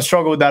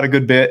struggle with that a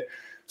good bit.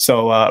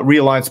 So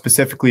Realign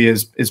specifically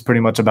is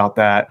pretty much about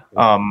that.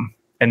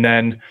 And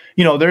then,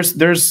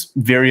 there's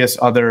various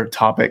other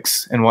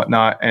topics and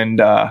whatnot.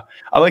 And I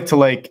like to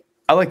make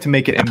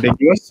it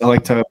ambiguous. I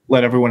like to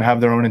let everyone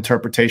have their own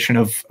interpretation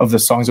of the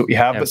songs that we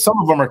have. But some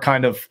of them are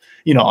kind of,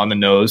 on the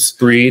nose.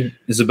 Breed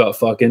is about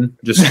fucking.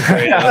 Just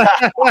straight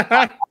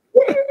up.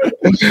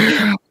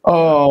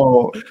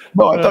 Oh,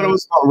 no, I thought it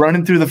was about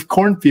running through the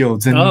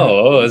cornfields. And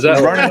is that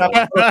running up?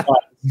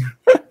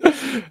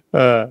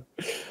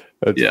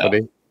 That's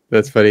funny.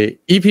 That's funny.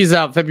 EP's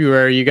out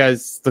February. You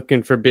guys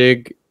looking for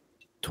big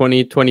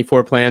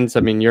 2024 plans?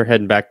 I mean, you're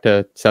heading back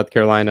to South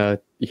Carolina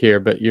here,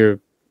 but you're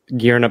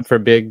gearing up for a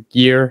big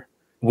year.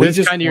 This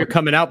is kind of your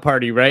coming out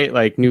party, right?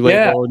 Like new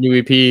label, new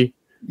EP.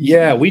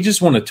 Yeah, we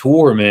just want to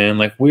tour, man.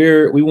 Like we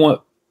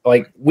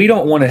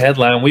don't want to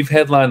headline. We've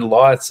headlined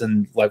lots,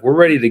 and like we're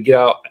ready to get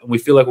out. And we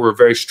feel like we're a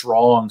very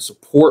strong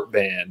support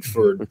band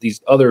for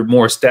these other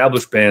more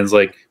established bands.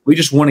 Like we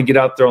just want to get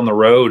out there on the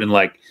road and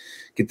like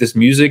get this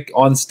music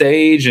on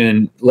stage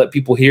and let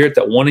people hear it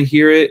that want to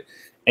hear it,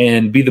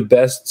 and be the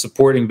best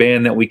supporting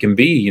band that we can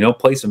be.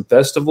 Play some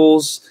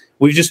festivals.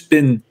 We've just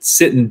been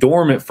sitting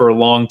dormant for a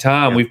long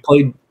time. We've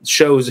played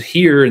shows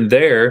here and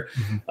there,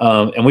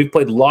 and we've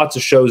played lots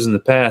of shows in the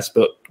past,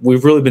 but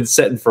we've really been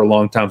sitting for a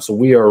long time. So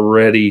we are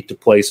ready to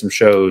play some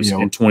shows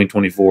in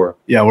 2024.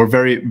 Yeah, we're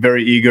very,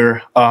 very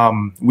eager.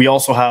 We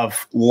also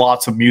have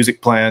lots of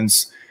music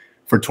plans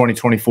for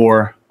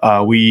 2024.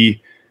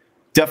 We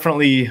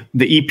definitely,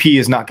 the EP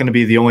is not going to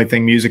be the only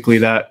thing musically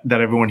that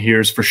everyone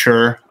hears for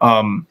sure.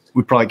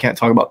 We probably can't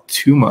talk about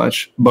too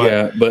much,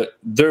 but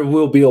there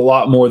will be a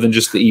lot more than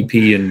just the EP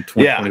in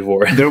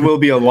 2024. Yeah, there will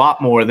be a lot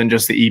more than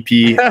just the EP.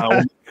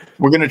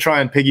 We're going to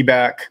try and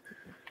piggyback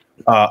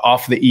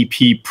off the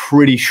EP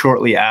pretty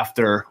shortly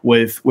after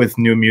with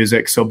new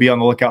music. So be on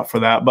the lookout for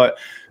that. But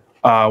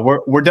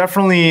we're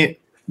definitely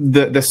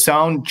the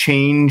sound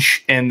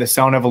change and the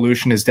sound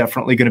evolution is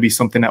definitely going to be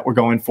something that we're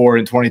going for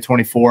in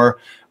 2024.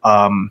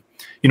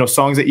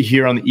 Songs that you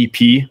hear on the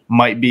EP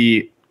might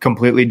be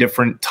completely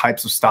different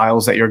types of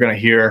styles that you're going to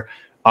hear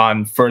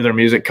on further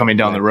music coming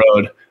down the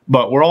road,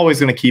 but we're always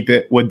going to keep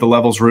it with the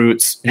Levels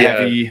roots,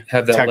 heavy,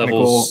 have that technical,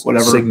 Levels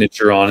whatever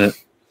signature on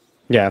it.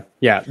 Yeah,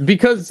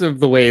 because of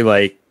the way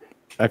like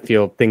I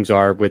feel things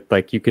are with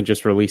like you can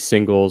just release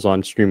singles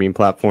on streaming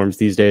platforms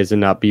these days and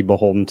not be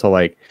beholden to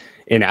like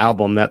an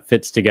album that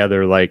fits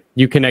together. Like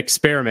you can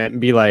experiment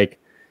and be like,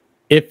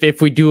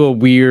 if we do a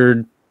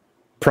weird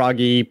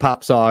proggy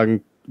pop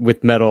song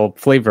with metal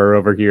flavor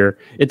over here,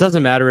 it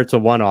doesn't matter, it's a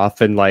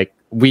one-off, and like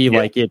we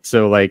like it,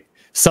 so like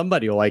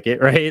somebody will like it,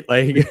 right?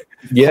 Like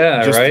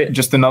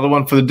just another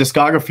one for the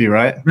discography,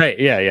 right?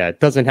 Yeah,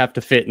 it doesn't have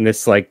to fit in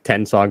this like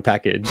 10-song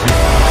package.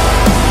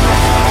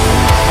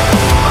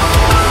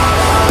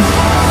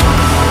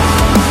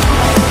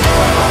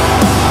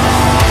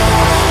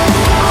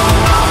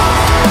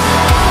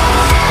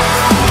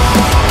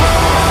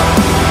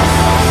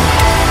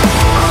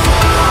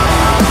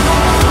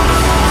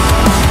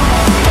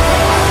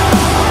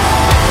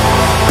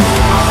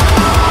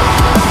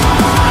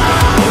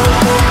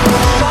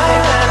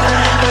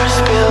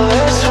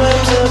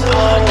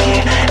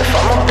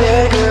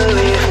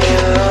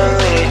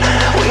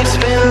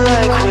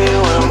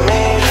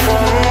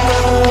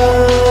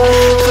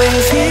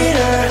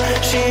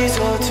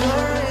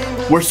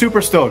 We're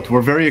super stoked.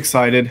 We're very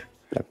excited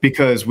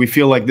because we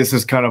feel like this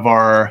is kind of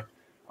our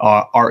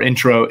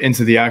intro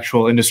into the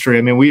actual industry.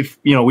 I mean, we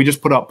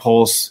just put up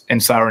Pulse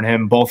and Siren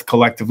Hymn, both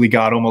collectively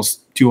got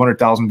almost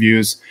 200,000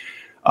 views.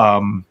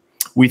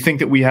 We think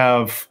that we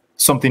have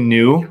something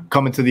new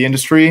coming to the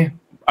industry.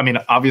 I mean,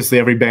 obviously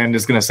every band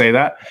is going to say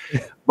that,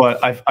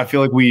 but I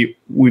feel like we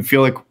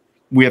feel like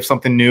we have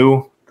something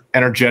new,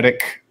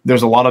 energetic.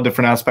 There's a lot of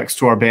different aspects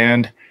to our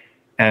band.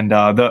 And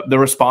the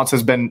response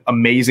has been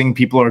amazing.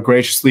 People are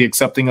graciously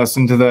accepting us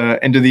into the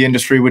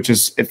industry,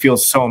 it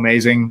feels so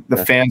amazing.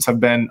 The fans have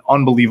been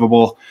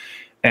unbelievable,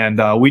 and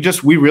we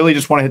really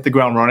just want to hit the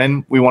ground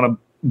running. We want to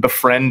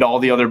befriend all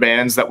the other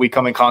bands that we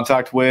come in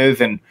contact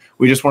with, and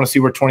we just want to see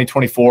where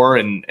 2024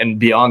 and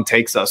beyond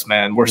takes us.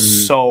 Man, we're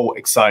so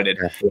excited.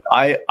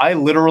 I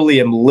literally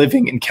am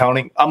living and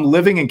counting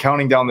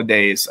down the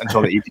days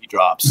until the EP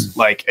drops.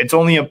 Like it's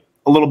only a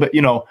little bit,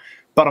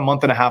 about a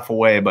month and a half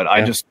away, but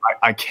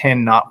I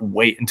cannot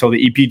wait until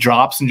the EP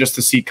drops and just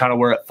to see kind of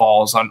where it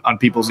falls on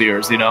people's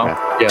ears,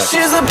 Yeah.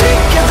 She's a peak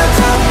at the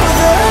top of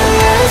the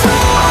years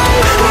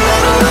high.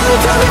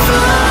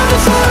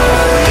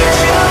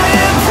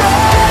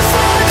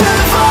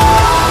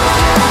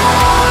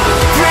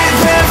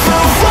 Prepare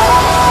for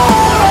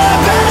war. I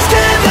bask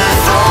in the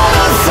thought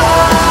of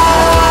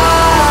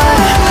fire.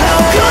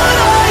 How could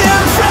I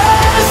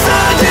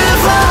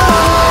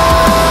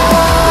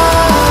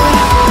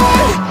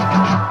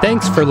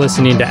Thanks for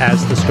listening to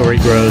As the Story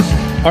Grows.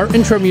 Our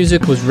intro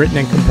music was written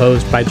and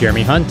composed by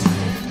Jeremy Hunt.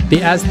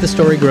 The As the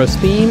Story Grows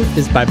theme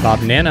is by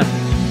Bob Nana.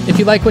 If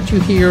you like what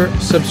you hear,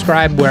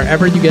 subscribe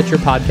wherever you get your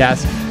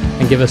podcasts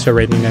and give us a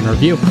rating and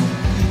review.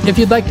 If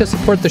you'd like to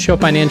support the show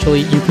financially,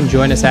 you can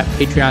join us at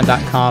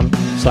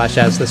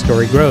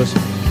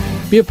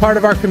patreon.com/asthestorygrows. Be a part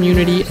of our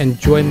community and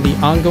join the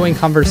ongoing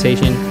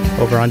conversation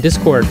over on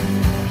Discord.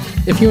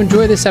 If you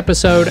enjoy this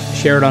episode,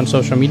 share it on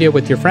social media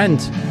with your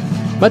friends.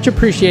 Much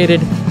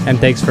appreciated, and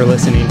thanks for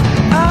listening.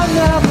 I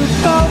never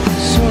felt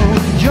so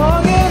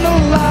young and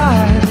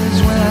alive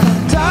as when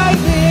I'm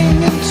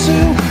diving into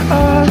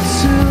a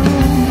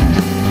tune.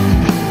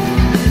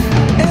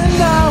 And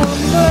now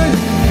I'm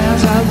learning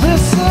as I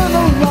listen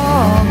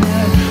along,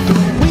 and the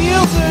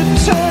wheels are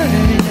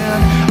turning,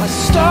 and I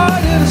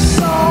started a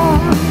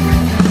song.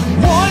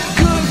 One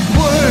good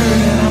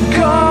word and I'm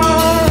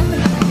gone.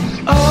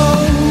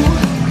 Oh,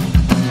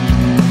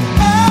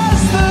 as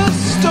the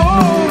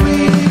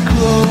story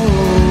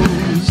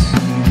grows,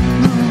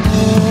 the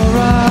more I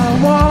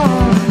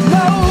want to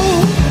know,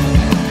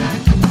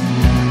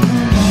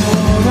 the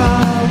more I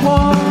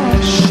want to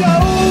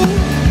show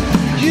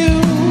you.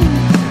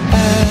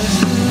 As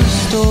the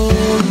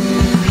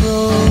story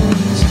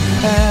grows,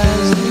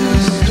 as the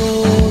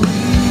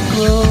story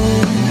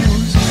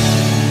grows.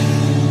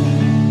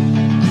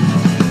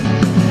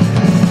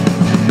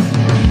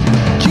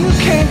 You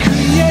can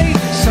create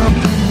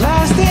something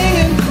lasting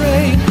and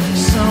great,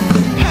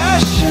 something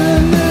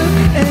passionate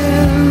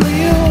and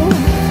real.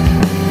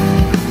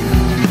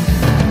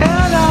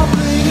 And I'll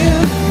bring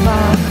in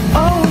my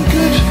own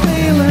good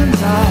feelings,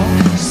 I'll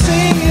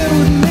sing it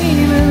with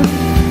meaning.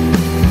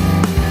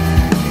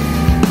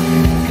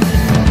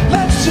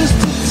 Let's just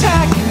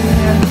attack it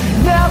and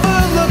never